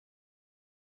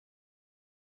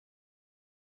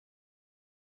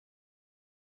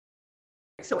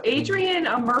So Adrian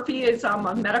Murphy is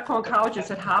a medical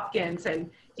oncologist at Hopkins, and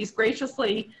he's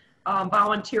graciously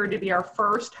volunteered to be our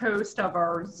first host of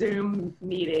our Zoom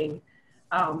meeting.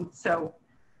 So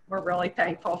we're really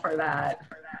thankful for that.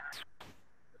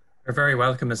 You're very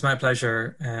welcome. It's my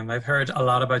pleasure. I've heard a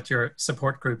lot about your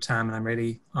support group, Tam, and I'm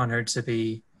really honored to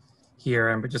be here.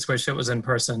 And we just wish it was in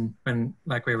person. When,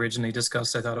 like we originally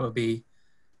discussed, I thought it would be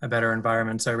a better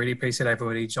environment. So I really appreciate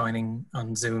everybody joining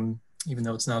on Zoom, even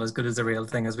though it's not as good as the real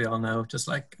thing, as we all know, just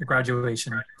like a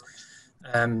graduation.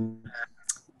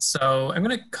 So I'm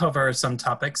going to cover some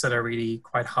topics that are really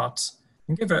quite hot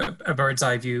and give a bird's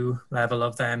eye view level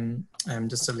of them,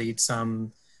 just to lead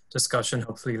some discussion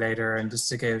hopefully later, and just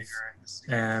to give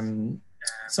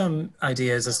some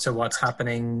ideas as to what's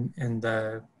happening in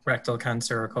the rectal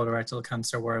cancer or colorectal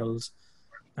cancer world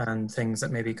and things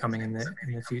that may be coming in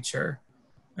the future.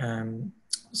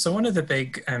 So one of the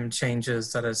big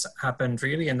changes that has happened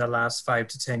really in the last 5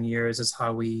 to 10 years is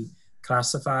how we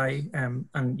classify,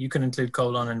 and you can include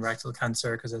colon and rectal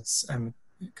cancer because it's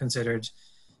considered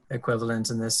equivalent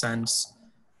in this sense.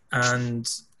 And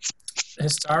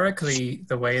historically,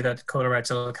 the way that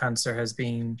colorectal cancer has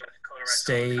been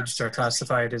staged or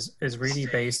classified is really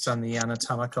based on the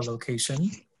anatomical location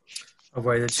of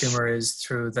where the tumor is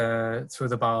through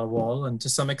the bowel wall, and to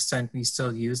some extent we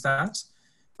still use that,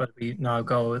 but we now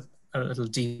go a little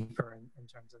deeper in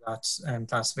terms of that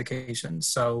classification.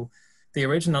 So the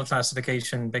original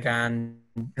classification began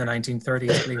in the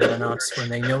 1930s, believe it or not, when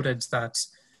they noted that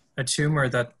a tumor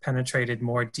that penetrated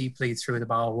more deeply through the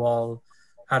bowel wall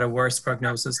had a worse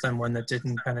prognosis than one that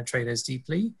didn't penetrate as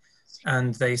deeply.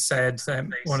 And they said that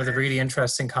one of the really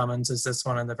interesting comments is this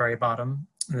one on the very bottom.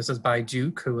 And this is by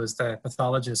Duke, who was the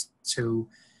pathologist who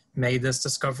made this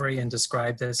discovery and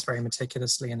described this very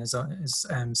meticulously in his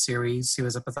series. He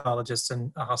was a pathologist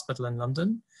in a hospital in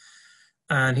London.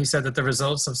 And he said that the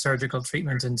results of surgical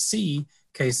treatment in C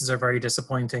cases are very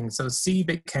disappointing. So C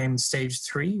became stage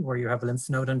 3, where you have lymph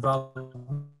node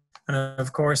involvement. And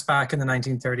of course, back in the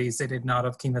 1930s, they did not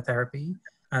have chemotherapy.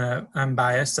 I'm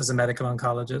biased as a medical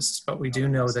oncologist, but we do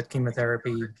know that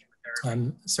chemotherapy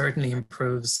certainly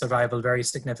improves survival very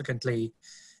significantly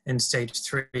in stage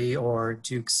 3 or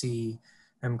Duke C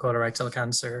colorectal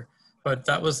cancer. But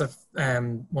that was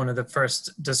one of the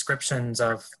first descriptions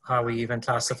of how we even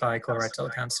classify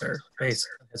colorectal cancer based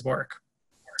on his work.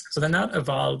 So then that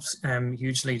evolved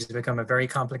hugely to become a very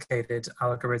complicated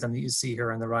algorithm that you see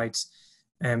here on the right,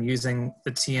 using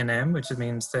the TNM, which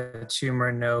means the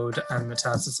tumor node and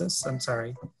metastasis,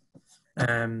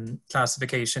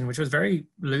 classification, which was very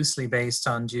loosely based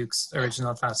on Duke's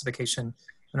original classification.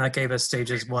 And that gave us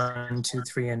stages 1, 2,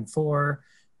 3, and 4,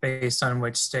 based on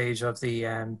which stage of the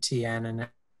TN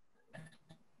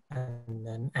and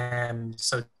then M.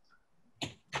 So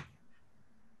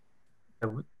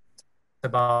the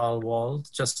bowel wall,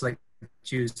 just like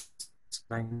used in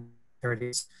the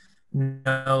 1930s.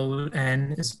 Node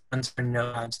N is cancer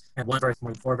node had 1 versus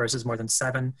more than 4 versus more than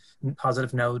 7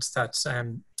 positive nodes that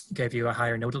gave you a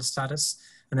higher nodal status.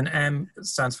 And then M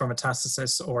stands for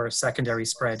metastasis or secondary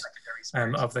spread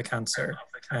of the cancer.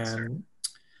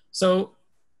 So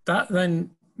that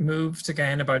then moved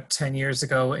again about 10 years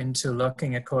ago into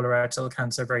looking at colorectal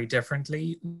cancer very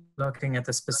differently, looking at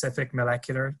the specific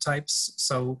molecular types.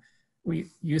 So we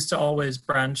used to always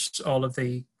branch all of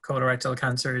the colorectal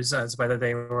cancers as whether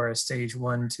they were a stage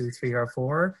 1, 2, 3, or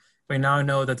 4. We now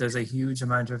know that there's a huge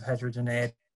amount of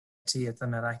heterogeneity at the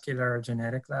molecular or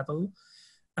genetic level.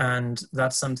 And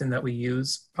that's something that we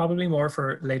use probably more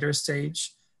for later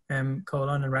stage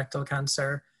colon and rectal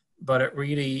cancer, but it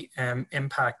really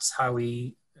impacts how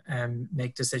we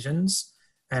make decisions,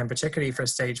 and particularly for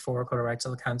stage 4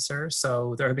 colorectal cancer.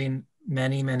 So there have been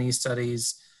many, many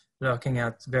studies looking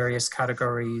at various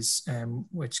categories,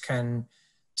 which can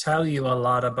tell you a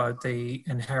lot about the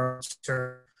inherent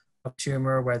of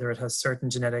tumor, whether it has certain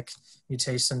genetic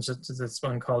mutations. There's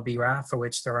one called BRAF, for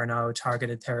which there are now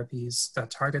targeted therapies that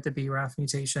target the BRAF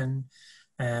mutation.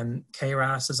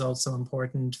 KRAS is also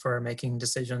important for making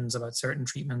decisions about certain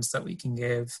treatments that we can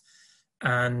give.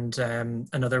 And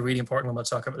another really important one we'll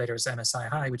talk about later is MSI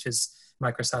high, which is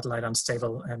microsatellite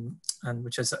unstable, and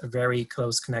which is a very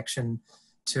close connection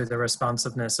to the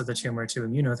responsiveness of the tumor to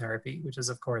immunotherapy, which is,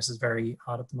 of course, is very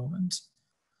hot at the moment.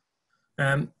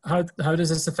 How does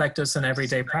this affect us in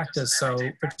everyday practice? So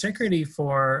particularly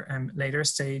for later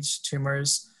stage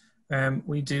tumors,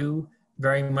 we do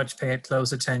very much pay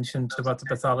close attention to what the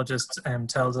pathologist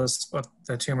tells us what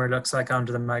the tumor looks like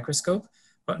under the microscope.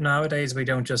 But nowadays, we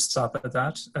don't just stop at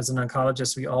that. As an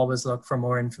oncologist, we always look for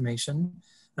more information.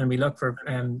 And we look for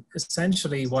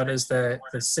essentially what is the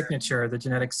signature, the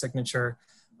genetic signature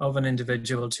of an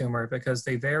individual tumor, because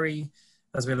they vary,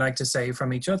 as we like to say,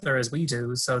 from each other as we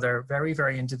do. So they're very,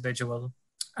 very individual.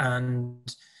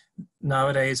 And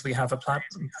nowadays we have a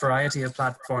variety of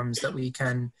platforms that we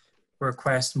can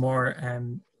request more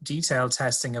detailed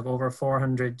testing of over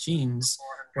 400 genes,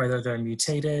 whether they're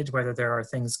mutated, whether there are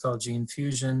things called gene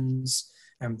fusions,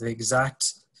 and the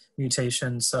exact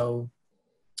mutation. So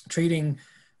treating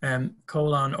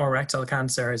colon or rectal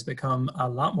cancer has become a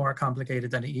lot more complicated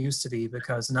than it used to be,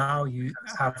 because now you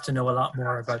have to know a lot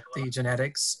more about the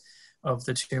genetics of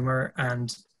the tumor,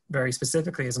 and very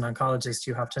specifically as an oncologist,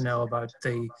 you have to know about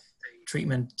the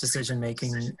treatment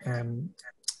decision-making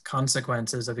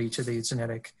consequences of each of these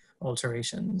genetic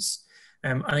alterations.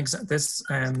 This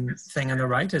thing on the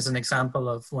right is an example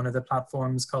of one of the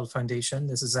platforms called Foundation.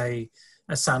 This is a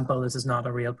sample. This is not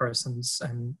a real person's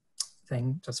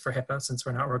thing, just for HIPAA, since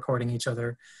we're not recording each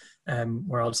other.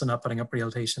 We're also not putting up real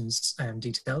patients'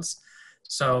 details.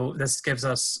 So this gives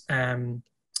us a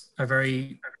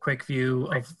very quick view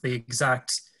of the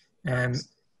exact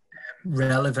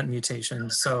relevant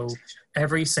mutations. So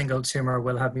every single tumor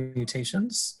will have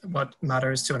mutations. What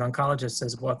matters to an oncologist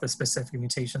is what the specific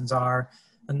mutations are,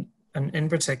 and in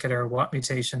particular, what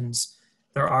mutations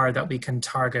there are that we can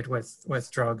target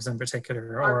with drugs in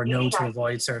particular, or know to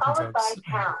avoid certain drugs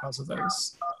because of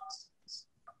those.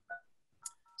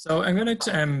 So I'm going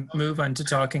to move on to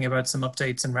talking about some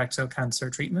updates in rectal cancer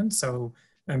treatment. So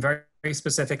I'm very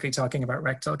specifically talking about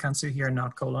rectal cancer here,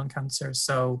 not colon cancer.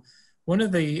 So one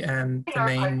of the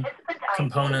main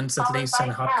components, at least in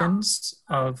Hopkins,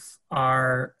 of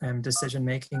our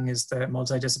decision-making is the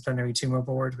multidisciplinary tumor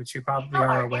board, which you probably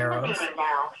are aware of.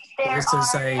 This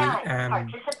is a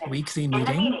weekly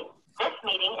meeting.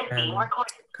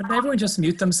 Could everyone just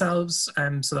mute themselves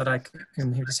so that I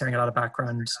can hear, just hearing a lot of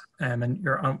background, and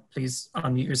you're please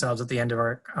unmute yourselves at the end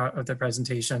of of the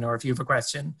presentation, or if you have a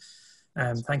question.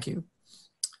 Thank you.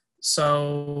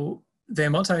 So the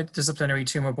multidisciplinary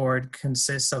tumor board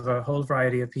consists of a whole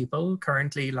variety of people.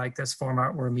 Currently, like this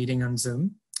format, we're meeting on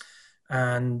Zoom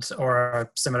or a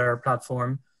similar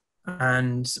platform.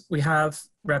 And we have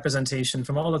representation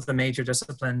from all of the major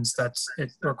disciplines that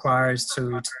it requires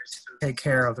to take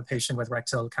care of a patient with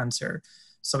rectal cancer.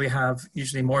 So we have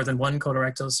usually more than one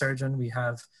colorectal surgeon. We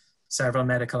have several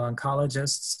medical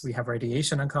oncologists. We have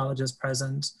radiation oncologists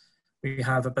present. We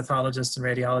have a pathologist and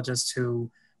radiologist who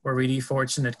we're really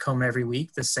fortunate come every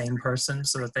week, the same person,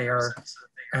 so that they are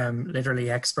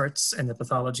literally experts in the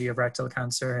pathology of rectal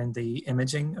cancer and the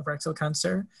imaging of rectal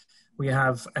cancer. We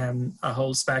have a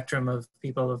whole spectrum of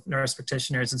people, of nurse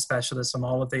practitioners and specialists from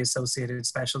all of the associated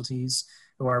specialties,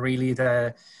 who are really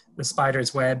the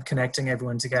spider's web connecting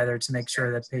everyone together to make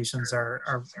sure that patients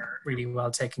are really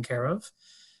well taken care of.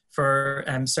 For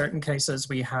certain cases,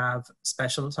 we have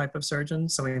special type of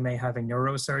surgeons. So we may have a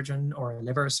neurosurgeon or a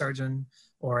liver surgeon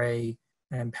or a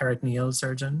peritoneal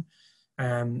surgeon.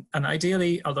 And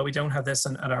ideally, although we don't have this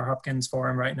at our Hopkins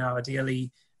forum right now,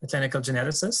 ideally a clinical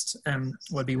geneticist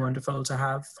would be wonderful to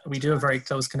have. We do have very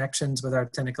close connections with our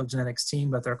clinical genetics team,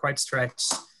 but they're quite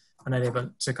stretched and not able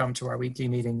to come to our weekly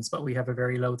meetings, but we have a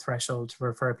very low threshold to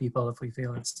refer people if we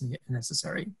feel it's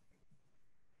necessary.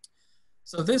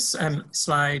 So this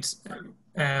slide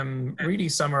really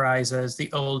summarizes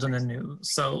the old and the new.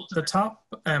 So the top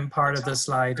part of the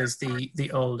slide is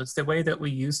the old. It's the way that we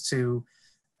used to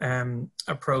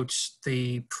approach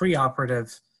the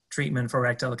preoperative treatment for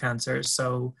rectal cancer.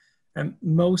 So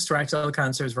most rectal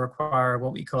cancers require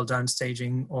what we call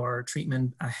downstaging or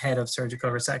treatment ahead of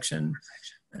surgical resection.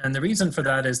 And the reason for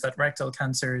that is that rectal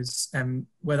cancers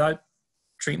without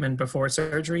treatment before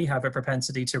surgery have a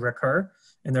propensity to recur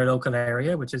in their local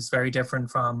area, which is very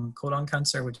different from colon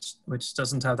cancer, which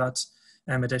doesn't have that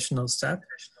additional step.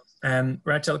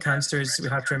 Rectal cancers, we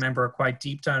have to remember, are quite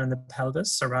deep down in the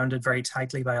pelvis, surrounded very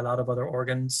tightly by a lot of other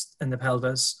organs in the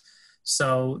pelvis.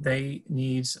 So they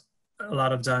need a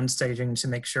lot of downstaging to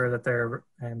make sure that they're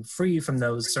free from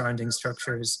those surrounding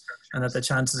structures and that the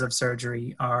chances of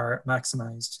surgery are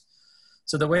maximized.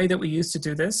 So the way that we used to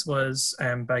do this was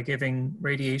by giving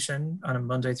radiation on a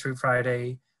Monday through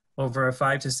Friday over a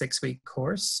 5 to 6 week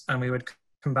course, and we would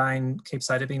combine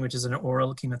capecitabine, which is an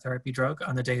oral chemotherapy drug,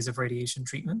 on the days of radiation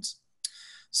treatment.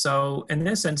 So in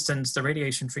this instance, the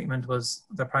radiation treatment was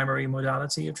the primary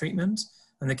modality of treatment,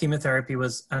 and the chemotherapy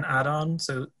was an add-on.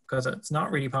 So because it's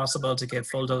not really possible to give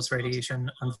full dose radiation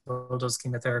and full dose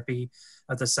chemotherapy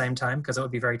at the same time, because it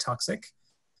would be very toxic.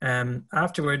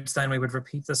 Afterwards, then we would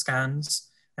repeat the scans,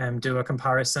 do a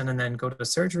comparison, and then go to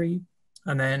surgery.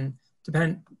 And then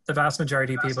the vast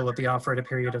majority of people would be offered a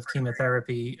period of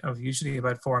chemotherapy of usually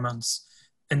about 4 months.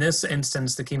 In this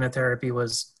instance, the chemotherapy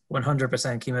was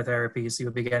 100% chemotherapy, so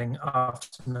you'll be getting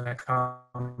often a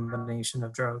combination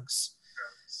of drugs.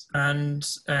 And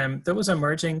there was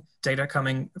emerging data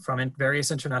coming from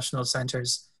various international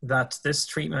centers that this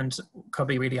treatment could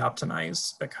be really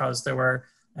optimized, because there were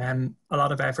a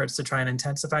lot of efforts to try and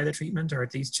intensify the treatment, or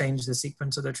at least change the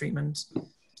sequence of the treatment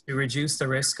to reduce the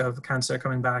risk of cancer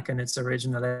coming back in its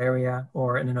original area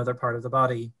or in another part of the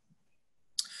body.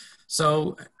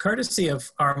 So, courtesy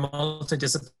of our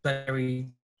multidisciplinary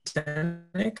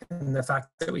clinic and the fact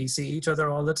that we see each other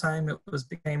all the time, it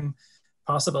became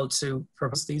possible to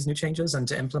propose these new changes and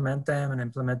to implement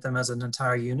them as an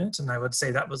entire unit. And I would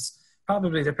say that was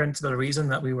probably the principal reason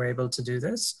that we were able to do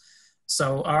this.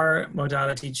 So our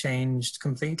modality changed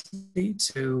completely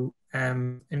to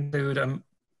include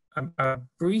a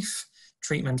brief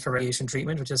treatment for radiation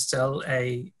treatment, which is still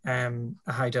a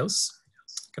high dose.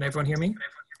 Can everyone hear me?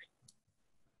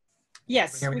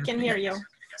 Yes, we can hear you.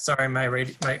 Sorry,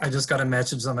 I just got a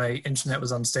message that my internet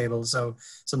was unstable, so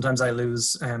sometimes I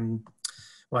lose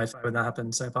Wi-Fi when that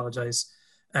happens. I apologize.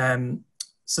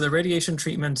 So the radiation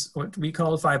treatment, what we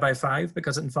call 5x5,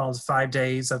 because it involves 5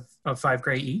 days of 5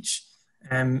 gray each,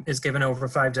 is given over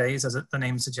 5 days, as the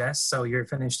name suggests. So you're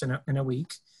finished in a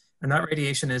week, and that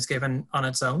radiation is given on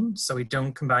its own. So we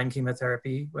don't combine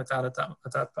chemotherapy with that at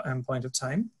that point of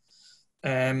time.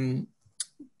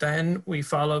 Then we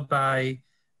follow by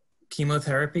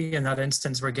chemotherapy. In that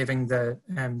instance, we're giving the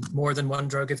more than one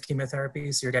drug of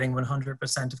chemotherapy, so you're getting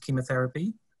 100% of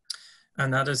chemotherapy,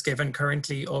 and that is given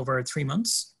currently over 3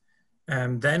 months.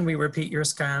 Then we repeat your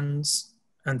scans,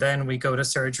 and then we go to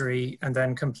surgery, and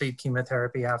then complete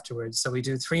chemotherapy afterwards. So we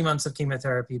do 3 months of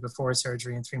chemotherapy before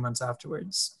surgery and 3 months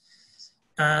afterwards.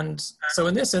 And so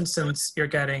in this instance, you're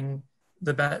getting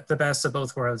the best of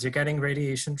both worlds. You're getting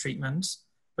radiation treatment,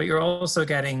 but you're also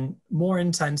getting more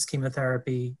intense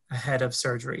chemotherapy ahead of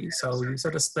surgery. So you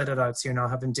sort of split it out, so you're not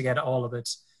having to get all of it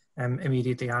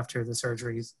immediately after the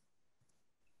surgeries.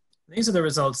 These are the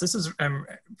results. This is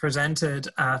presented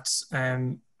at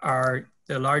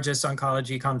the largest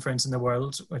oncology conference in the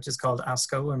world, which is called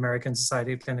ASCO, American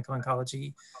Society of Clinical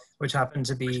Oncology, which happened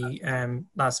to be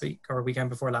last week or weekend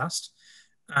before last.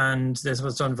 And this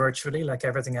was done virtually, like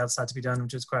everything else had to be done,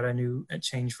 which is quite a new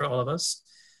change for all of us.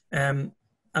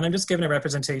 And I'm just giving a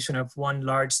representation of one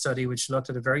large study which looked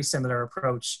at a very similar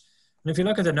approach. And if you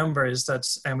look at the numbers,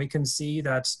 we can see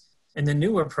that in the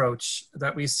new approach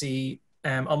that we see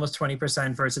almost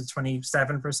 20% versus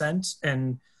 27%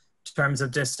 in terms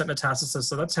of distant metastasis.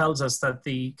 So that tells us that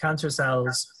the cancer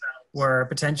cells were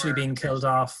potentially being killed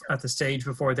off at the stage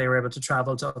before they were able to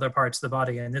travel to other parts of the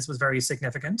body. And this was very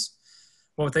significant.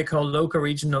 What they call local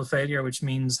regional failure, which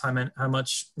means how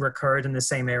much recurred in the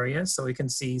same area. So we can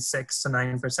see 6 to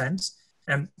 9%.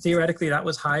 And theoretically, that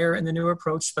was higher in the new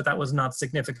approach, but that was not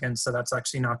significant. So that's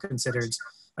actually not considered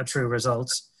a true result.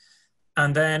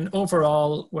 And then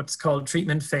overall, what's called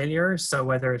treatment failure, so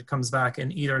whether it comes back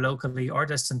in either locally or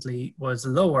distantly, was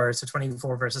lower, so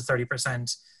 24 versus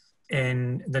 30%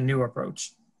 in the new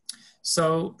approach.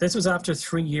 So this was after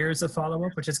 3 years of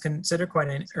follow-up, which is considered quite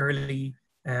an early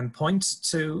point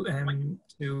to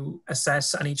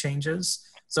assess any changes.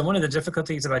 So one of the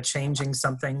difficulties about changing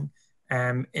something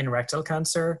in rectal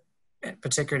cancer,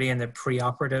 particularly in the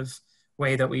preoperative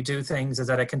way that we do things, is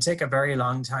that it can take a very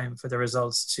long time for the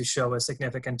results to show a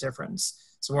significant difference.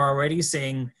 So we're already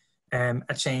seeing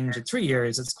a change at 3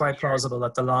 years. It's quite plausible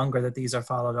that the longer that these are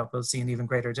followed up, we'll see an even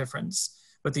greater difference.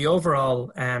 But the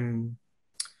overall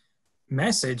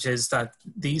message is that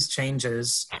these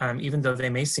changes, even though they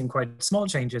may seem quite small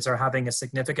changes, are having a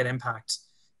significant impact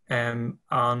on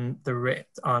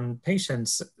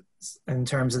patients in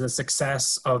terms of the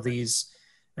success of these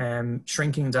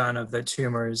shrinking down of the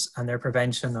tumors and their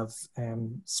prevention of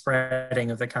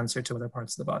spreading of the cancer to other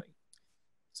parts of the body.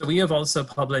 So we have also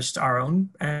published our own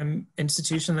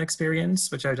institutional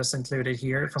experience, which I just included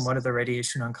here from one of the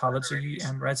radiation oncology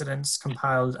residents,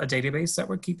 compiled a database that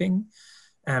we're keeping,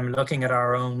 looking at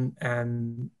our own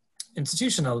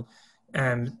institutional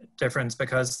difference,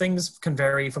 because things can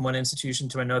vary from one institution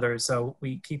to another. So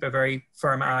we keep a very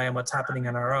firm eye on what's happening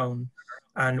on our own.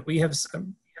 And we have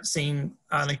seen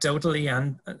anecdotally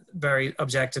and very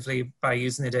objectively by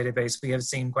using the database, we have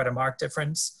seen quite a marked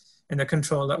difference in the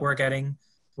control that we're getting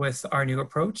with our new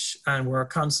approach. And we're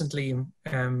constantly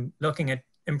looking at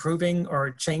improving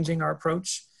or changing our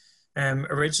approach.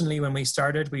 Originally, when we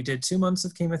started, we did 2 months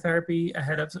of chemotherapy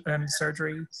ahead of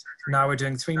surgery. Now we're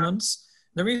doing 3 months.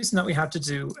 The reason that we have to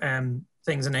do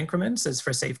things in increments is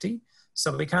for safety.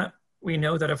 So we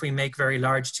know that if we make very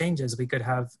large changes, we could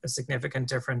have a significant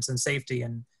difference in safety.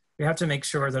 And we have to make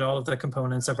sure that all of the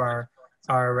components of our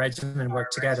our regimen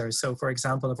work together. So for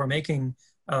example, if we're making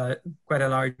quite a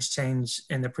large change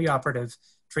in the preoperative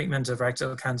treatment of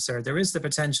rectal cancer, there is the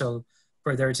potential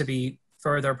for there to be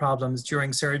further problems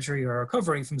during surgery or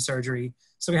recovery from surgery.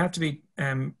 So we have to be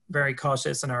very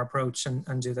cautious in our approach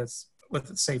and do this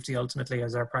with safety ultimately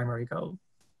as our primary goal.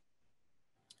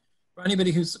 For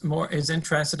anybody who's is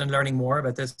interested in learning more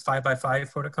about this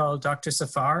 5x5 protocol, Dr.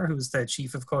 Safar, who's the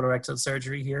chief of colorectal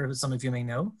surgery here, who some of you may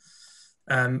know,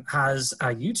 has a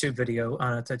YouTube video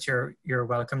on it that you're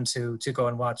welcome to go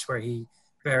and watch, where he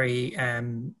very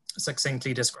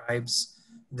succinctly describes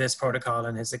this protocol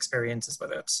and his experiences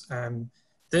with it.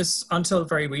 This, until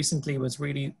very recently, was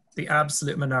really the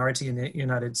absolute minority in the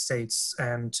United States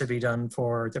to be done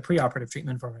for the preoperative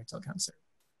treatment for rectal cancer.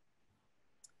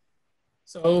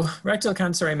 So rectal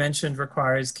cancer, I mentioned,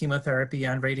 requires chemotherapy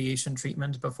and radiation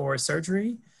treatment before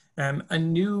surgery. A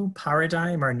new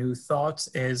paradigm or new thought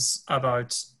is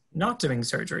about not doing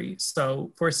surgery.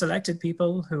 So for selected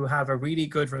people who have a really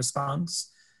good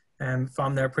response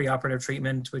from their preoperative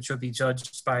treatment, which will be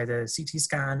judged by the CT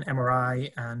scan,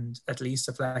 MRI, and at least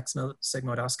a flexible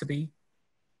sigmoidoscopy,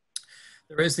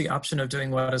 there is the option of doing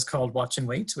what is called watch and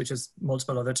wait, which is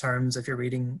multiple other terms if you're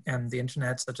reading the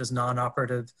internet, such as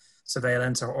non-operative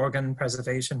surveillance or organ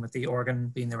preservation, with the organ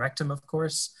being the rectum, of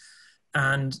course.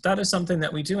 And that is something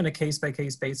that we do on a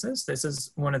case-by-case basis. This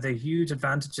is one of the huge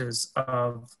advantages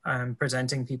of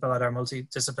presenting people at our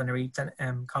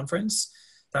multidisciplinary conference,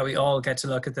 that we all get to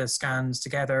look at the scans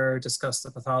together, discuss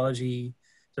the pathology,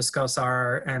 discuss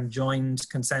our joined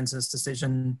consensus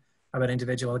decision about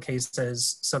individual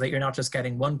cases, so that you're not just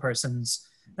getting one person's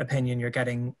opinion, you're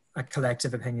getting a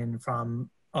collective opinion from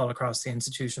all across the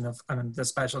institution of the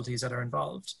specialties that are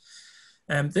involved.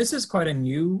 This is quite a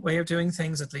new way of doing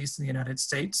things, at least in the United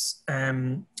States.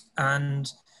 And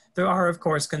there are, of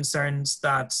course, concerns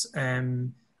that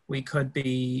we could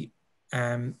be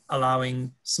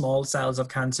allowing small cells of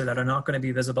cancer that are not going to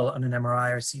be visible on an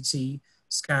MRI or CT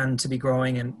scan to be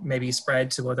growing and maybe spread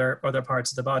to other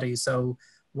parts of the body. So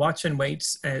watch and wait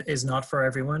is not for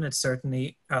everyone. It's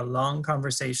certainly a long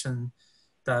conversation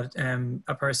that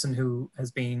a person who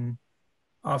has been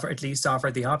at least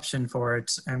offered the option for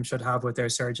it should have with their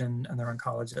surgeon and their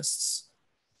oncologists.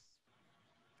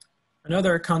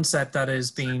 Another concept that is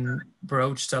being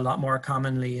broached a lot more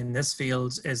commonly in this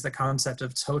field is the concept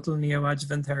of total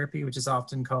neoadjuvant therapy, which is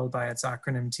often called by its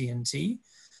acronym TNT.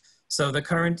 So the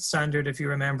current standard, if you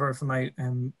remember from my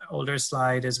older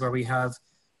slide, is where we have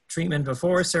treatment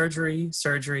before surgery,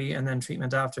 surgery, and then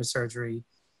treatment after surgery.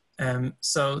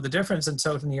 So the difference in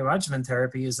total neoadjuvant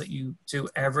therapy is that you do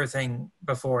everything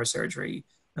before surgery,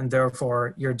 and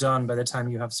therefore you're done by the time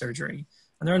you have surgery.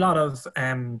 And there are a lot of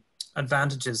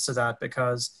advantages to that,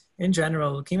 because in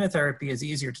general, chemotherapy is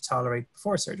easier to tolerate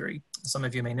before surgery, as some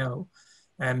of you may know.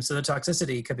 So the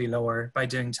toxicity could be lower by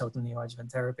doing total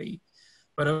neoadjuvant therapy.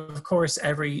 But of course,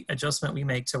 every adjustment we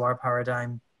make to our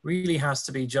paradigm really has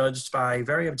to be judged by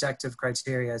very objective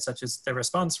criteria, such as the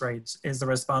response rate. Is the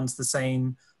response the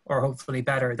same or hopefully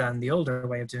better than the older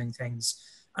way of doing things?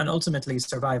 And ultimately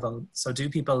survival. So do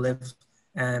people live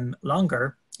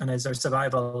longer, and is their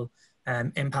survival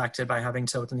impacted by having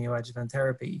total neoadjuvant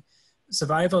therapy?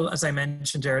 Survival, as I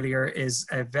mentioned earlier, is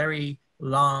a very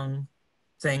long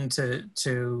thing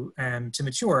to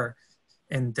mature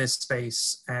in this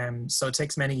space. So it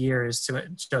takes many years to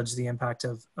judge the impact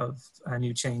of a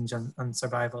new change on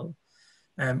survival.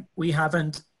 We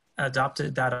haven't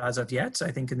adopted that as of yet.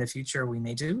 I think in the future we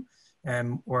may do.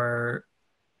 We're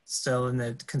still in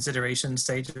the consideration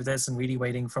stage of this and really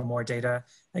waiting for more data,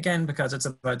 again, because it's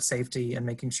about safety and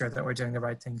making sure that we're doing the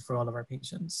right thing for all of our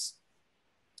patients.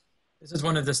 This is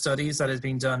one of the studies that has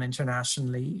been done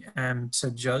internationally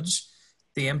to judge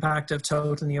the impact of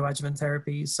total neoadjuvant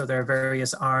therapy. So there are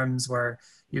various arms where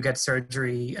you get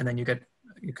surgery, and then you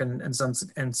can in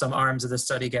some arms of the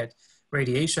study get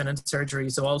radiation and surgery.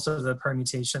 So also the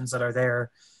permutations that are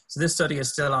there. So this study is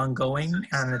still ongoing,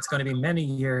 and it's going to be many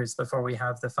years before we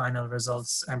have the final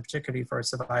results, and particularly for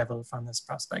survival from this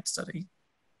prospect study.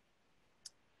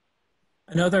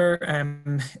 Another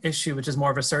issue, which is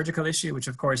more of a surgical issue, which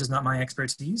of course is not my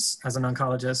expertise as an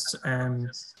oncologist,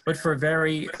 but for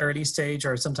very early stage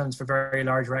or sometimes for very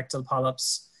large rectal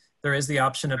polyps, there is the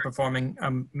option of performing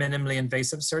a minimally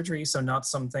invasive surgery. So not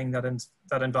something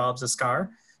that involves a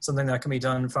scar, something that can be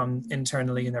done from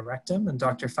internally in the rectum. And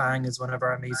Dr. Fang is one of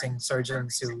our amazing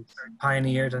surgeons who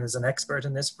pioneered and is an expert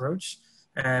in this approach.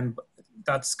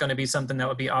 That's going to be something that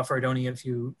would be offered only if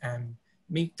you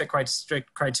meet the quite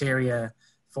strict criteria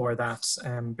for that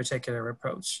particular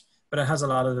approach. But it has a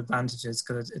lot of advantages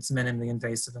because it's minimally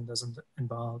invasive and doesn't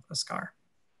involve a scar.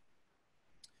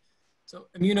 So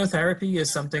immunotherapy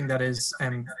is something that is,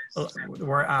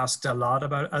 we're asked a lot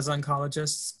about as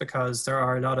oncologists, because there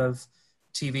are a lot of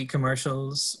TV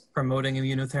commercials promoting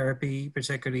immunotherapy,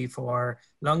 particularly for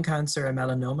lung cancer and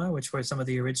melanoma, which were some of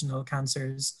the original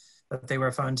cancers that they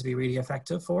were found to be really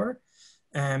effective for.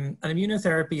 And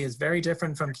immunotherapy is very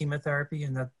different from chemotherapy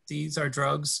in that these are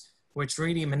drugs which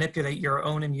really manipulate your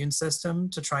own immune system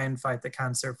to try and fight the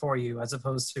cancer for you, as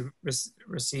opposed to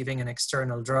receiving an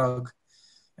external drug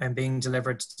and being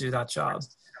delivered to do that job.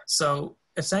 So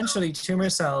essentially, tumor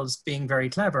cells, being very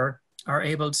clever, are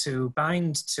able to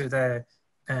bind to the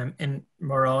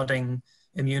marauding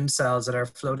immune cells that are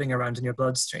floating around in your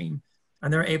bloodstream,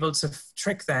 and they're able to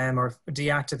trick them or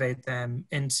deactivate them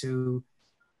into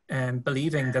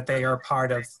believing that they are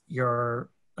part of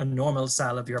a normal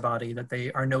cell of your body, that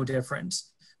they are no different,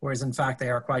 whereas in fact they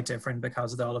are quite different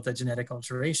because of all of the genetic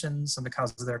alterations and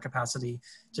because of their capacity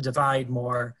to divide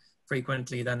more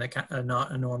frequently than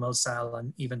a normal cell,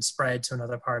 and even spread to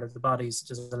another part of the body,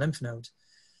 such as the lymph node.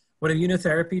 What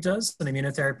immunotherapy does, and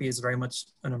immunotherapy is very much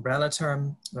an umbrella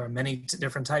term, there are many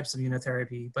different types of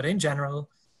immunotherapy, but in general,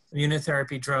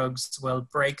 immunotherapy drugs will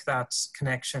break that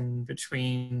connection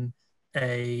between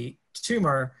a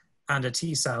tumor and a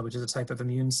T cell, which is a type of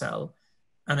immune cell.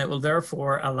 And it will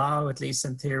therefore allow, at least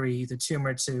in theory, the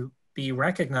tumor to be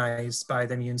recognized by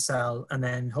the immune cell and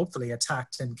then hopefully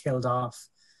attacked and killed off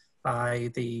by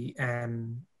the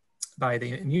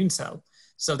immune cell.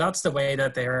 So that's the way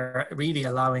that they're really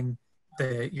allowing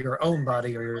your own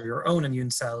body or your own immune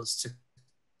cells to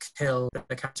kill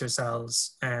the cancer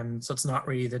cells. So it's not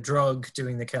really the drug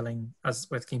doing the killing as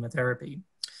with chemotherapy.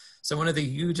 So one of the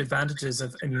huge advantages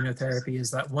of immunotherapy is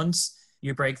that once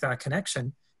you break that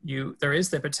connection, there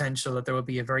is the potential that there will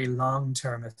be a very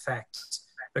long-term effect,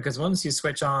 because once you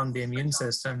switch on the immune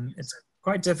system, it's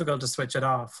quite difficult to switch it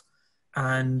off.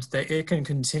 And it can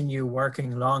continue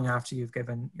working long after you've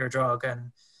given your drug.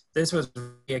 And this was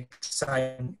really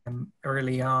exciting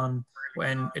early on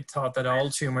when it thought that all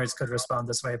tumors could respond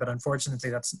this way, but unfortunately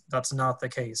that's not the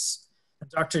case. And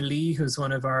Dr. Lee, who's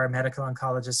one of our medical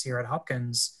oncologists here at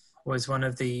Hopkins, was one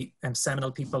of the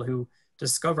seminal people who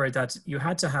discovered that you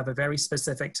had to have a very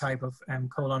specific type of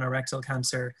colon or rectal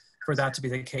cancer for that to be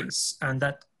the case, and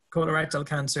that colorectal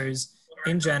cancers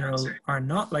in general are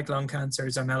not like lung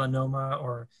cancers or melanoma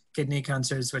or kidney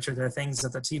cancers, which are the things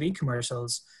that the TV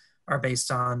commercials are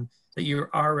based on, that you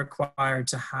are required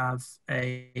to have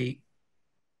a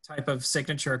type of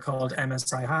signature called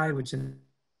MSI high, which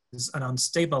is an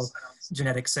unstable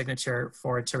genetic signature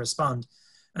for it to respond.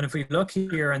 And if we look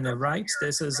here on the right,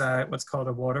 this is what's called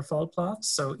a waterfall plot.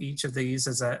 So each of these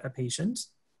is a patient,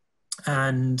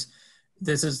 and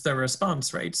this is the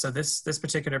response rate. So this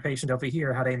particular patient over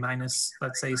here had a minus,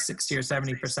 let's say 60 or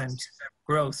 70%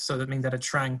 growth. So that means that it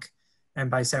shrank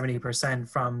by 70%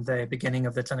 from the beginning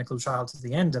of the clinical trial to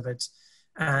the end of it.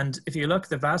 And if you look,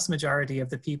 the vast majority of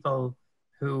the people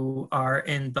who are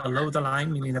in below the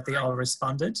line, meaning that they all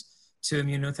responded to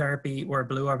immunotherapy, were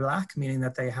blue or black, meaning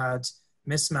that they had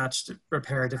mismatched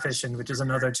repair deficient, which is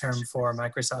another term for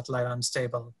microsatellite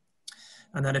unstable.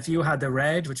 And then if you had the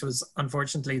red, which was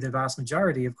unfortunately the vast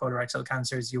majority of colorectal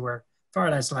cancers, you were far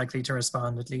less likely to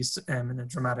respond, at least in a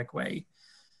dramatic way.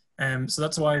 So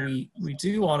that's why we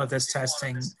do all of this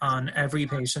testing on every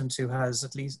patient who has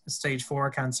at least stage 4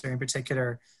 cancer in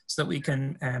particular, so that we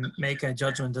can make a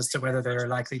judgment as to whether they're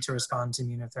likely to respond to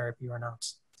immunotherapy or not.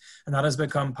 And that has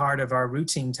become part of our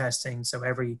routine testing. So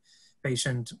every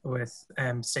patient with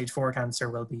stage 4 cancer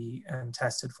will be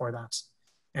tested for that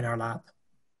in our lab.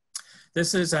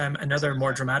 This is another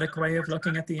more dramatic way of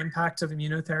looking at the impact of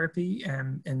immunotherapy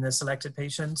in the selected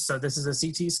patients. So this is a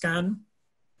CT scan,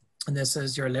 and this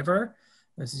is your liver.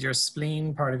 This is your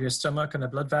spleen, part of your stomach, and a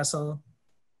blood vessel.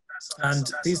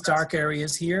 And these dark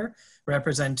areas here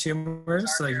represent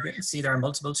tumors. So you can see there are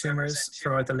multiple tumors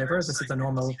throughout the liver. This is the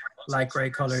normal light gray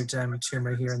colored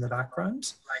tumor here in the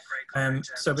background.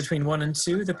 So between 1 and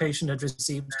 2, the patient had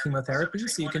received chemotherapy.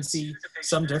 So you can see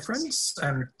some difference,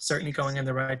 certainly going in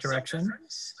the right direction.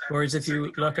 Whereas if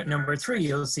you look at number 3,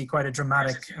 you'll see quite a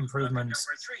dramatic improvement.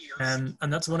 And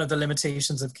that's one of the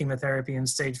limitations of chemotherapy in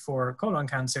stage 4 colon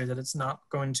cancer, that it's not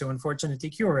going to unfortunately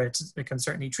cure it. It can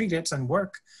certainly treat it and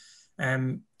work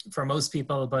for most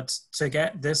people, but to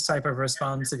get this type of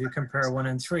response, if you compare 1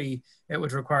 and 3, it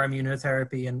would require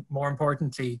immunotherapy, and more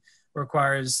importantly,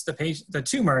 requires the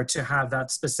tumor to have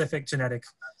that specific genetic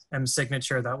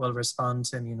signature that will respond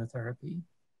to immunotherapy.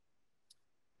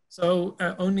 So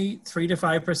only 3 to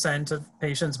 5% of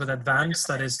patients with advanced,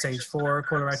 that is stage 4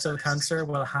 colorectal cancer,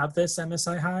 will have this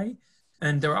MSI high.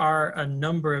 And there are a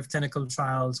number of clinical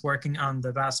trials working on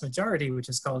the vast majority, which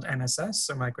is called MSS,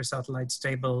 or microsatellite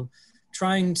stable,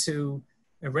 trying to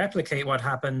replicate what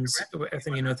happens with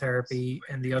immunotherapy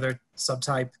in the other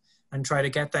subtype and try to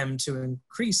get them to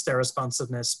increase their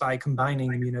responsiveness by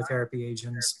combining immunotherapy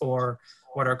agents or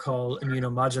what are called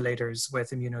immunomodulators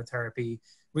with immunotherapy,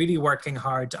 really working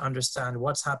hard to understand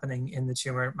what's happening in the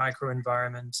tumor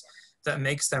microenvironment that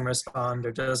makes them respond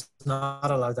or does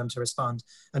not allow them to respond,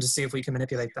 and to see if we can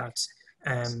manipulate that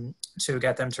to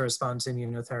get them to respond to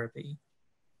immunotherapy.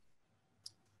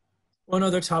 One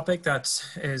other topic that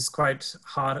is quite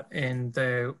hot in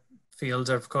the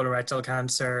field of colorectal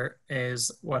cancer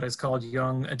is what is called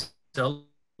young adult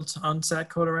onset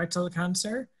colorectal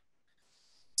cancer.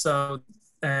 So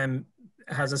it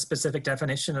has a specific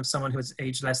definition of someone who is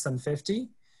aged less than 50.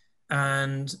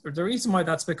 And the reason why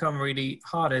that's become really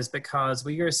hot is because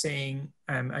we are seeing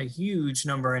a huge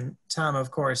number, and Tam,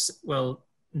 of course, will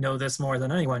know this more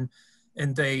than anyone,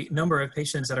 in the number of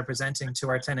patients that are presenting to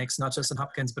our clinics, not just in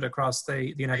Hopkins, but across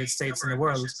the United States and the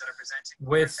world,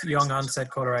 with young onset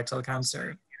colorectal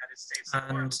cancer.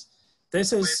 And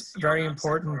this is very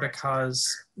important because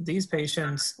these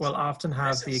patients will often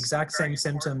have the exact same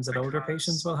symptoms that older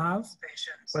patients will have,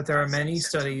 but there are many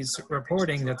studies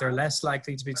reporting that they're less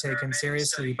likely to be taken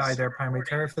seriously by their primary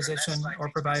care physician or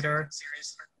provider,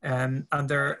 and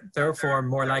they're therefore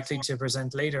more likely to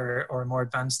present later or a more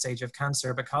advanced stage of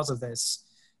cancer because of this.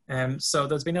 So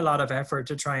there's been a lot of effort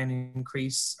to try and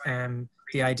increase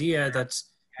the idea that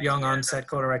young onset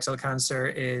colorectal cancer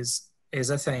is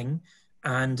a thing,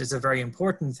 and is a very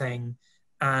important thing.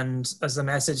 And as the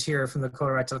message here from the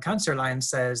Colorectal Cancer Alliance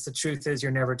says, the truth is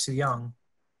you're never too young.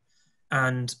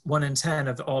 And 1 in 10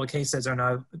 of all cases are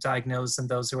now diagnosed in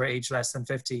those who are aged less than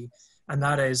 50. And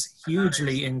that is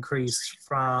hugely increased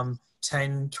from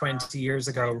 10, 20 years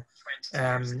ago.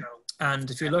 And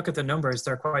if you look at the numbers,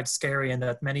 they're quite scary in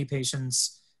that many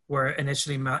patients were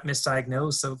initially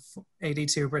misdiagnosed. So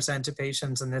 82% of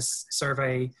patients in this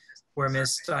survey were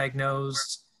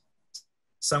misdiagnosed.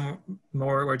 Some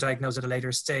more were diagnosed at a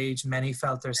later stage. Many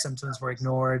felt their symptoms were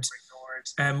ignored.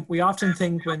 We often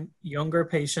think when younger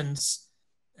patients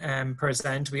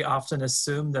present, we often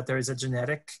assume that there is a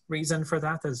genetic reason for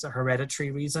that. There's a hereditary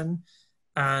reason.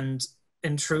 And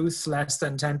in truth, less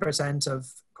than 10% of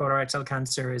colorectal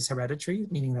cancer is hereditary,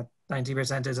 meaning that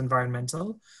 90% is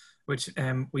environmental, which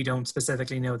we don't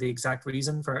specifically know the exact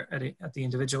reason for at the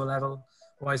individual level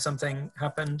why something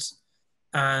happened.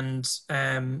 And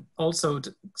also,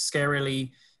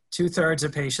 scarily, 2/3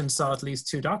 of patients saw at least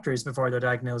 2 doctors before their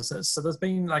diagnosis. So there's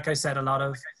been, like I said, a lot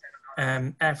of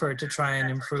effort to try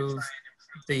and improve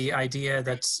the idea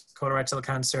that colorectal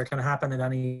cancer can happen at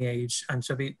any age and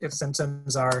should be, if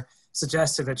symptoms are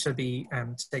suggestive, it should be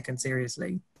taken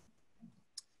seriously.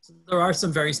 So there are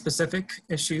some very specific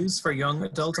issues for young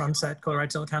adult onset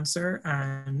colorectal cancer,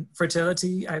 and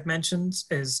fertility, I've mentioned,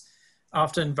 is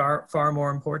often far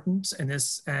more important in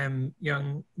this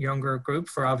younger group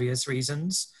for obvious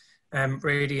reasons.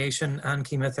 Radiation and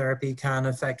chemotherapy can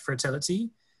affect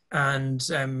fertility, and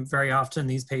very often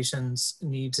these patients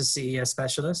need to see a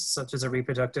specialist, such as a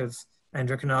reproductive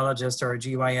endocrinologist or a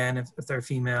GYN if they're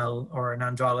female, or an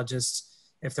andrologist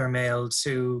if they're male,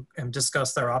 to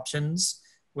discuss their options,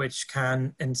 which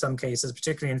can, in some cases,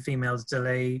 particularly in females,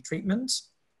 delay treatment.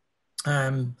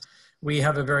 We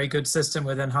have a very good system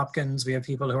within Hopkins. We have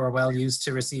people who are well used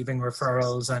to receiving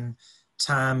referrals, and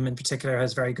Tam in particular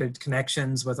has very good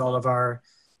connections with all of our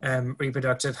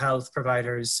reproductive health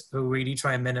providers who really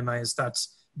try and minimize that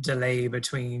delay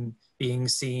between being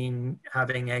seen,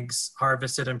 having eggs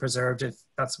harvested and preserved if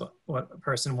that's what a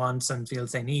person wants and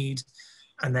feels they need,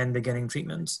 and then beginning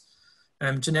treatment.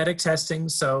 Genetic testing.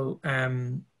 So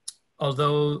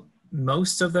although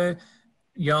most of the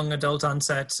young adult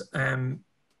onset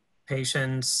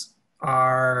patients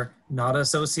are not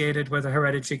associated with a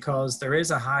hereditary cause, there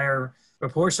is a higher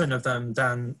proportion of them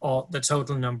than the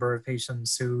total number of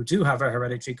patients who do have a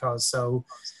hereditary cause. So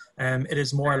it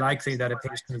is more likely that a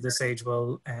patient of this age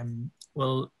will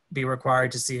be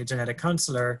required to see a genetic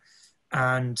counselor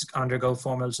and undergo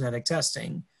formal genetic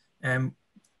testing.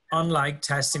 Unlike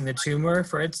testing the tumor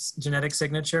for its genetic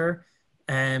signature,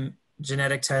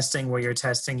 genetic testing where you're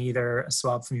testing either a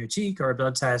swab from your cheek or a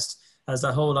blood test has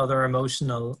a whole other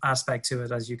emotional aspect to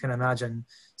it, as you can imagine.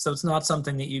 So it's not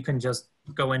something that you can just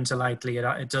go into lightly.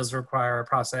 It does require a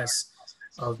process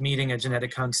of meeting a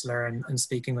genetic counselor and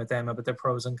speaking with them about the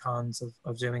pros and cons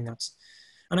of doing that.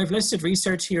 And I've listed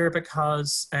research here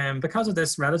because of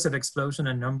this relative explosion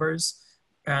in numbers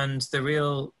and the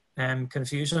real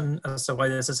confusion as to why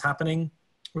this is happening.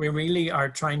 we really are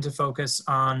trying to focus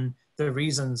on the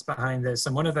reasons behind this.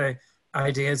 And one of the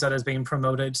ideas that has been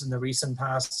promoted in the recent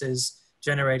past is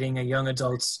generating a young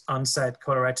adult onset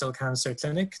colorectal cancer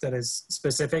clinic that is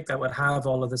specific, that would have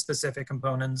all of the specific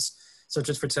components such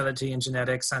as fertility and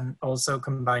genetics, and also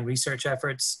combine research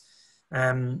efforts.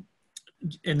 In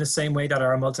the same way that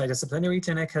our multidisciplinary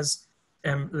clinic has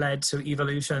led to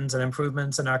evolutions and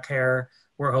improvements in our care,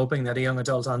 we're hoping that a young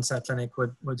adult onset clinic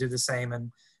would do the same,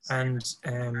 and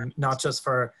not just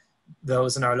for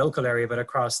those in our local area, but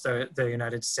across the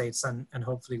United States and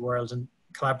hopefully world, and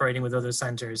collaborating with other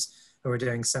centers who are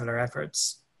doing similar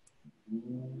efforts.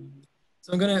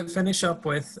 So I'm going to finish up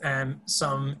with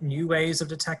some new ways of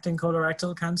detecting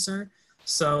colorectal cancer.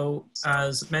 So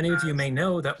as many of you may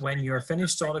know, that when you're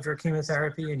finished all of your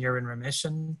chemotherapy and you're in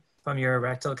remission from your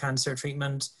rectal cancer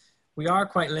treatment, we are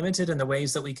quite limited in the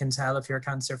ways that we can tell if you're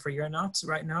cancer-free or not.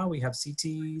 Right now, we have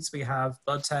CTs, we have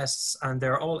blood tests, and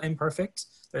they're all imperfect.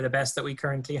 They're the best that we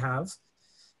currently have.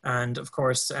 And of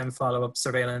course, follow-up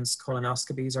surveillance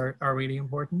colonoscopies are really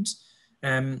important.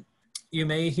 You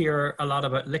may hear a lot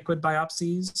about liquid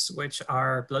biopsies, which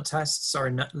are blood tests or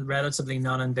relatively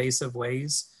non-invasive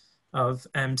ways of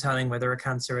telling whether a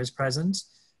cancer is present.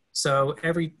 So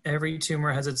every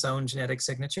tumor has its own genetic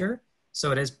signature.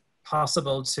 So it is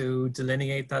possible to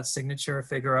delineate that signature,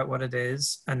 figure out what it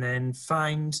is, and then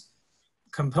find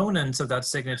components of that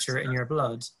signature in your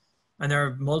blood. And there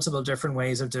are multiple different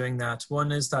ways of doing that.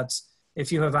 One is that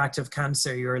if you have active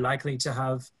cancer, you're likely to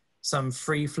have some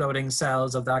free-floating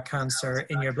cells of that cancer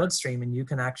in your bloodstream, and you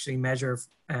can actually measure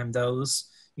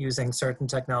those using certain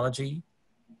technology.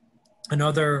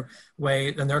 Another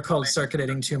way, and they're called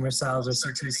circulating tumor cells, or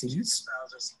CTCs.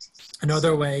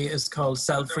 Another way is called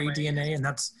cell-free DNA, and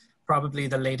that's probably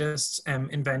the latest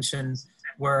invention,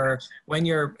 where when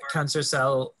your cancer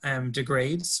cell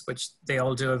degrades, which they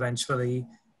all do eventually,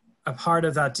 a part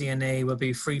of that DNA will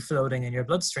be free-floating in your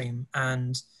bloodstream,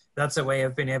 and that's a way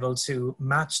of being able to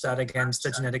match that against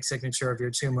the genetic signature of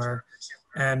your tumor.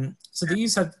 So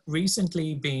these have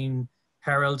recently been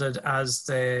heralded as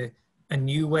a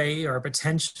new way, or a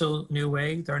potential new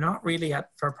way. They're not really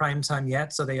for prime time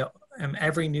yet. So they,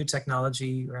 every new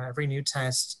technology or every new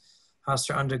test has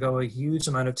to undergo a huge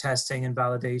amount of testing and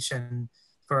validation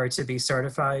for it to be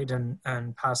certified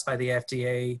and passed by the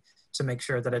FDA to make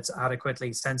sure that it's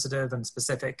adequately sensitive and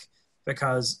specific.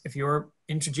 Because if you're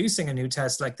introducing a new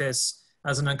test like this,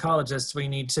 as an oncologist, we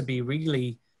need to be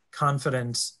really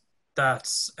confident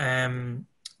that,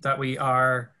 that we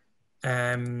are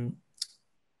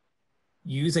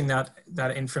using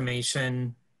that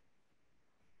information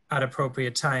at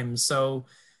appropriate times. So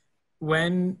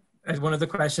one of the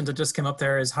questions that just came up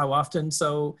there is how often.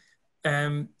 So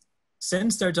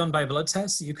since they're done by blood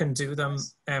tests, you can do them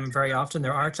very often.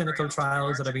 There are clinical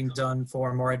trials that have been done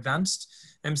for more advanced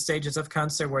stages of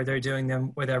cancer, where they're doing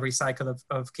them with every cycle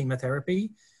of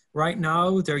chemotherapy. Right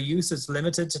now, their use is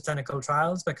limited to clinical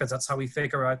trials, because that's how we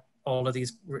figure out all of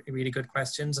these really good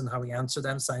questions and how we answer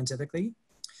them scientifically.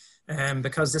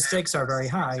 Because the stakes are very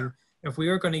high. If we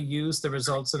are going to use the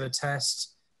results of a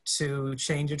test to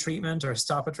change a treatment or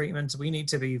stop a treatment, we need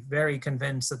to be very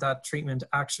convinced that that treatment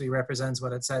actually represents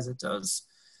what it says it does.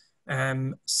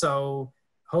 So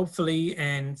hopefully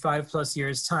in 5+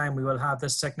 years' time, we will have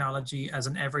this technology as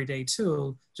an everyday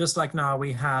tool, just like now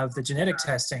we have the genetic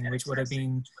testing, which would have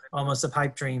been almost a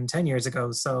pipe dream 10 years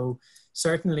ago. So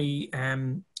certainly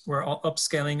we're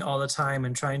upscaling all the time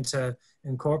and trying to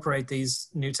incorporate these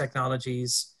new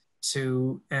technologies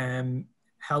to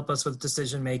help us with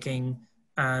decision-making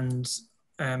and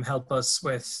help us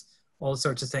with all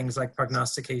sorts of things like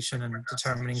prognostication and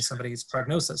determining somebody's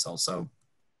prognosis also.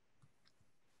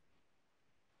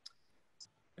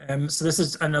 So this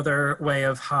is another way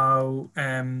of how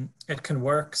it can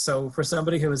work. So for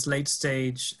somebody who is late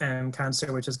stage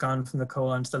cancer, which has gone from the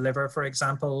colon to the liver, for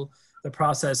example, the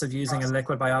process of using a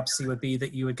liquid biopsy would be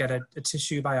that you would get a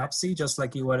tissue biopsy, just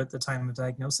like you would at the time of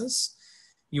diagnosis.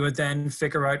 You would then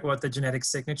figure out what the genetic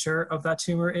signature of that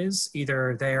tumor is,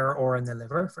 either there or in the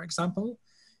liver, for example.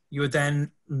 You would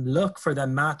then look for the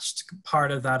matched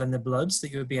part of that in the blood, so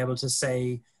that you would be able to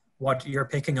say what you're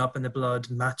picking up in the blood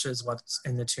matches what's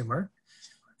in the tumor.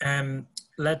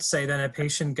 Let's say then a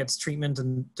patient gets treatment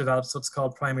and develops what's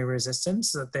called primary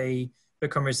resistance, so that they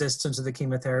become resistant to the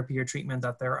chemotherapy or treatment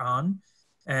that they're on.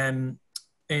 In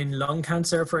lung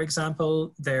cancer, for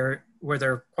example, where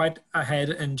they're quite ahead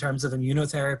in terms of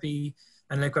immunotherapy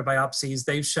and liquid biopsies,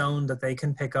 they've shown that they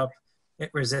can pick up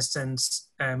resistance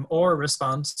or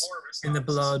response in the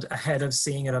blood ahead of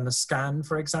seeing it on the scan,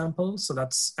 for example. So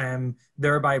that's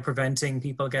thereby preventing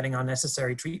people getting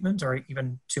unnecessary treatment or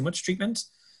even too much treatment.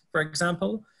 for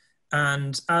example.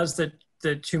 And as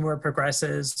the tumor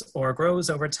progresses or grows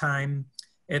over time,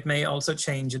 it may also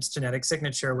change its genetic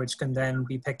signature, which can then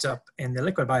be picked up in the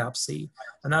liquid biopsy.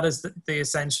 And that is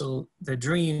the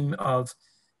dream of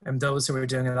those who are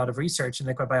doing a lot of research in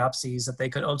liquid biopsies, that they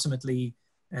could ultimately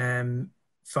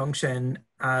function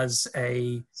as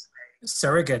a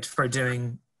surrogate for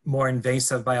doing more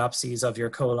invasive biopsies of your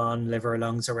colon, liver,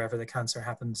 lungs, or wherever the cancer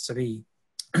happens to be.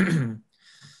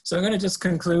 So I'm going to just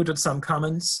conclude with some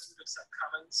comments,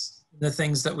 the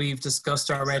things that we've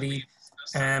discussed already.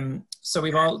 So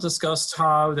we've all discussed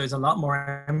how there's a lot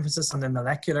more emphasis on the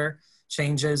molecular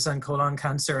changes in colon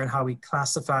cancer and how we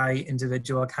classify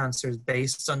individual cancers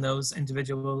based on those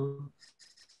individual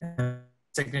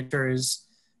signatures,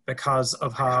 because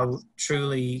of how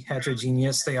truly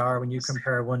heterogeneous they are when you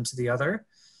compare one to the other.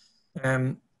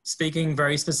 Speaking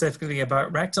very specifically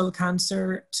about rectal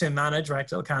cancer, to manage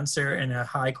rectal cancer in a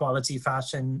high quality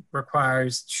fashion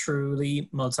requires truly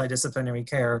multidisciplinary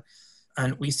care.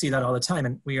 And we see that all the time.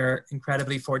 And we are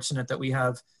incredibly fortunate that we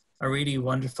have a really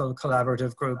wonderful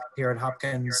collaborative group here at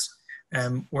Hopkins,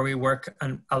 where we work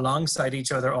alongside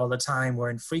each other all the time. We're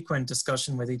in frequent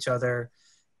discussion with each other.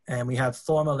 And we have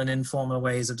formal and informal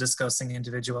ways of discussing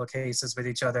individual cases with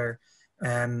each other.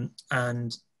 And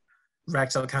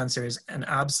rectal cancer is an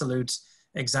absolute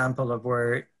example of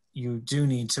where you do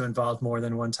need to involve more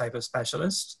than one type of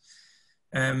specialist.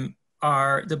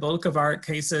 The bulk of our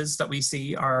cases that we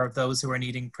see are of those who are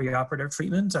needing preoperative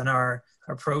treatment, and our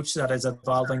approach that is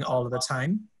evolving all of the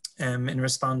time in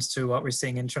response to what we're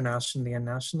seeing internationally and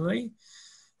nationally.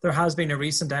 There has been a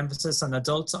recent emphasis on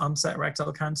adult-onset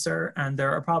rectal cancer, and there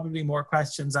are probably more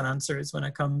questions than answers when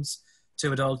it comes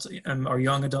to adult or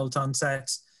young adult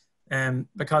onset,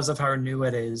 because of how new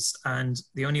it is. And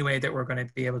the only way that we're going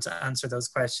to be able to answer those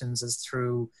questions is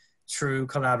through true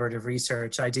collaborative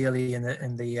research, ideally in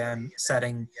the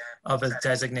setting of a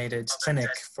designated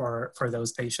clinic for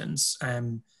those patients,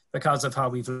 because of how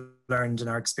we've learned in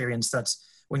our experience that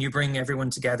when you bring everyone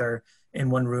together in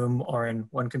one room or in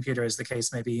one computer, as the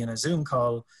case may be, in a Zoom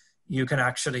call, you can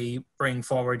actually bring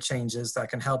forward changes that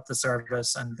can help the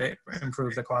service and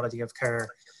improve the quality of care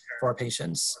for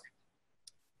patients.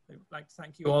 I'd like to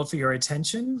thank you all for your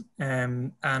attention,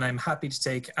 and I'm happy to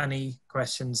take any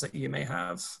questions that you may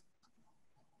have. So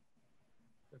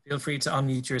feel free to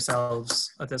unmute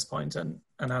yourselves at this point and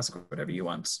ask whatever you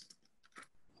want.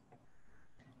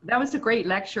 That was a great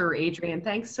lecture, Adrian.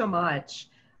 Thanks so much.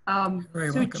 So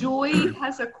welcome. Joy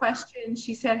has a question.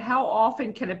 She said, how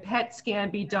often can a PET scan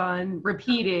be done,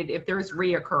 repeated, if there's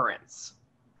reoccurrence?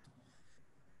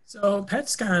 So PET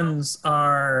scans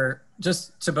are,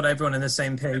 just to put everyone on the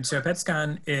same page, so a PET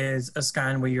scan is a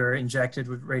scan where you're injected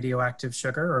with radioactive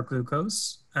sugar or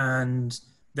glucose, and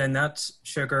then that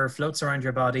sugar floats around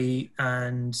your body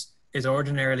and is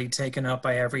ordinarily taken up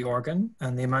by every organ,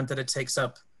 and the amount that it takes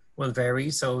up will vary.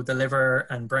 So the liver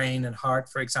and brain and heart,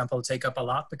 for example, take up a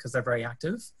lot because they're very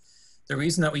active. The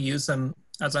reason that we use them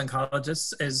as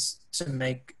oncologists is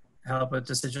to help with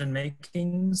decision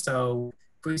making. So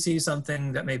if we see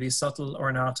something that may be subtle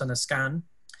or not on a scan,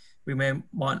 we may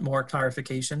want more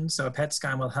clarification. So a PET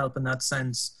scan will help in that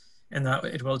sense, in that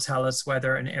it will tell us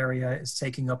whether an area is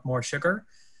taking up more sugar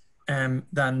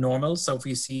than normal. So if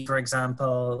we see, for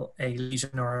example, a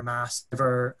lesion or a mass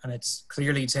liver and it's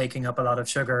clearly taking up a lot of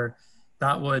sugar,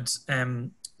 that would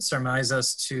surmise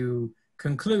us to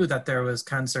conclude that there was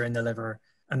cancer in the liver,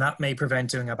 and that may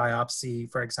prevent doing a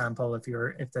biopsy, for example,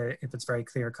 if it's very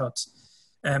clear cut.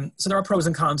 So there are pros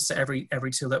and cons to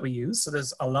every tool that we use. So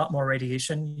there's a lot more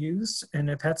radiation used in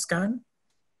a PET scan,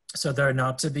 so they're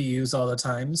not to be used all the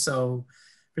time. So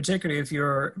particularly if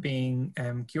you're being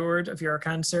cured of your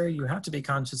cancer, you have to be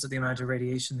conscious of the amount of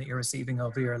radiation that you're receiving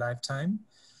over your lifetime.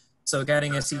 So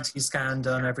getting a CT scan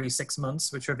done every 6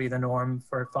 months, which would be the norm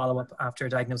for follow-up after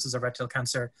diagnosis of rectal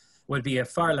cancer, would be a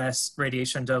far less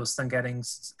radiation dose than getting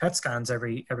PET scans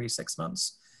every 6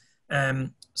 months.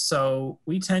 So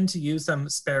we tend to use them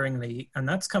sparingly, and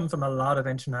that's come from a lot of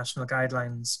international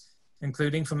guidelines,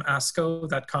 including from ASCO,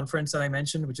 that conference that I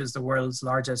mentioned, which is the world's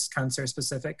largest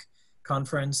cancer-specific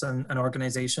conference and an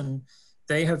organization.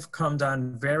 They have come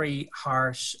down very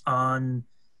harsh on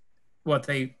what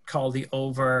they call the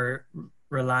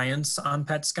over-reliance on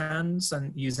PET scans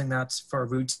and using that for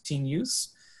routine use.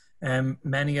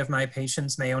 Many of my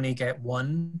patients may only get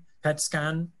one PET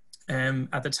scan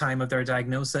at the time of their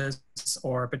diagnosis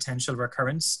or potential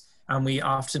recurrence, and we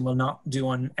often will not do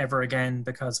one ever again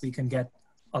because we can get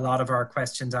a lot of our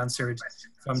questions answered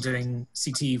from doing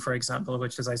CT, for example,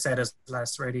 which, as I said, has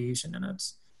less radiation in it.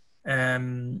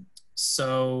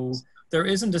 So there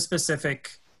isn't a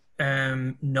specific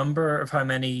number of how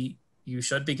many you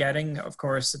should be getting. Of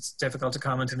course, it's difficult to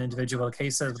comment on individual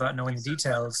cases without knowing the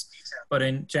details, but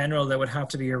in general, there would have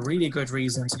to be a really good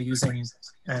reason to be using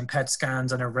PET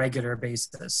scans on a regular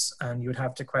basis, and you would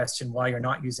have to question why you're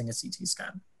not using a CT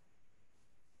scan.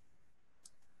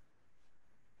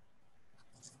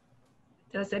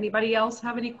 Does anybody else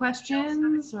have any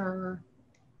questions or?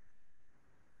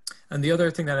 And the other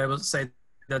thing that I will say,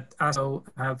 that ASCO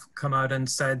have come out and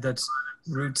said that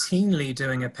routinely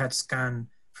doing a PET scan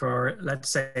for, let's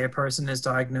say, a person is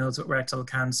diagnosed with rectal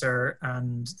cancer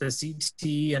and the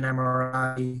CT and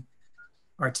MRI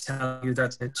are telling you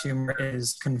that the tumor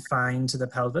is confined to the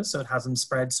pelvis, so it hasn't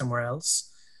spread somewhere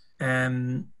else.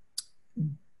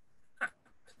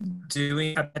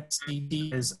 Doing a PET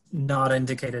CT is not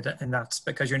indicated in that,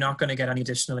 because you're not going to get any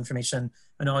additional information,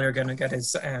 and all you're going to get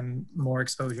is more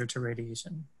exposure to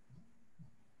radiation.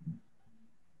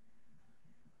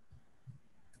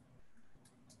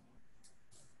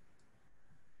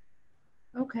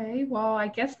 Okay, well, I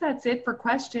guess that's it for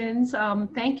questions.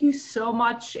 Thank you so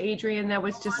much, Adrian. That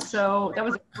was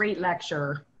a great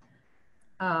lecture.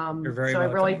 You're very welcome.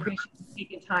 I really appreciate you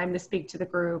taking time to speak to the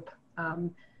group.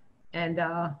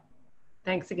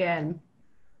 Thanks again.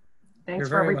 Thanks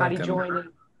for everybody joining.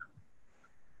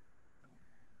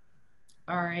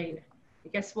 All right, I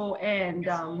guess we'll end.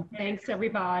 Thanks,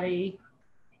 everybody.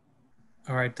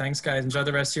 All right, thanks, guys. Enjoy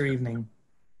the rest of your evening.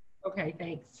 Okay,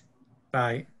 thanks.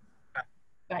 Bye.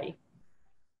 Bye.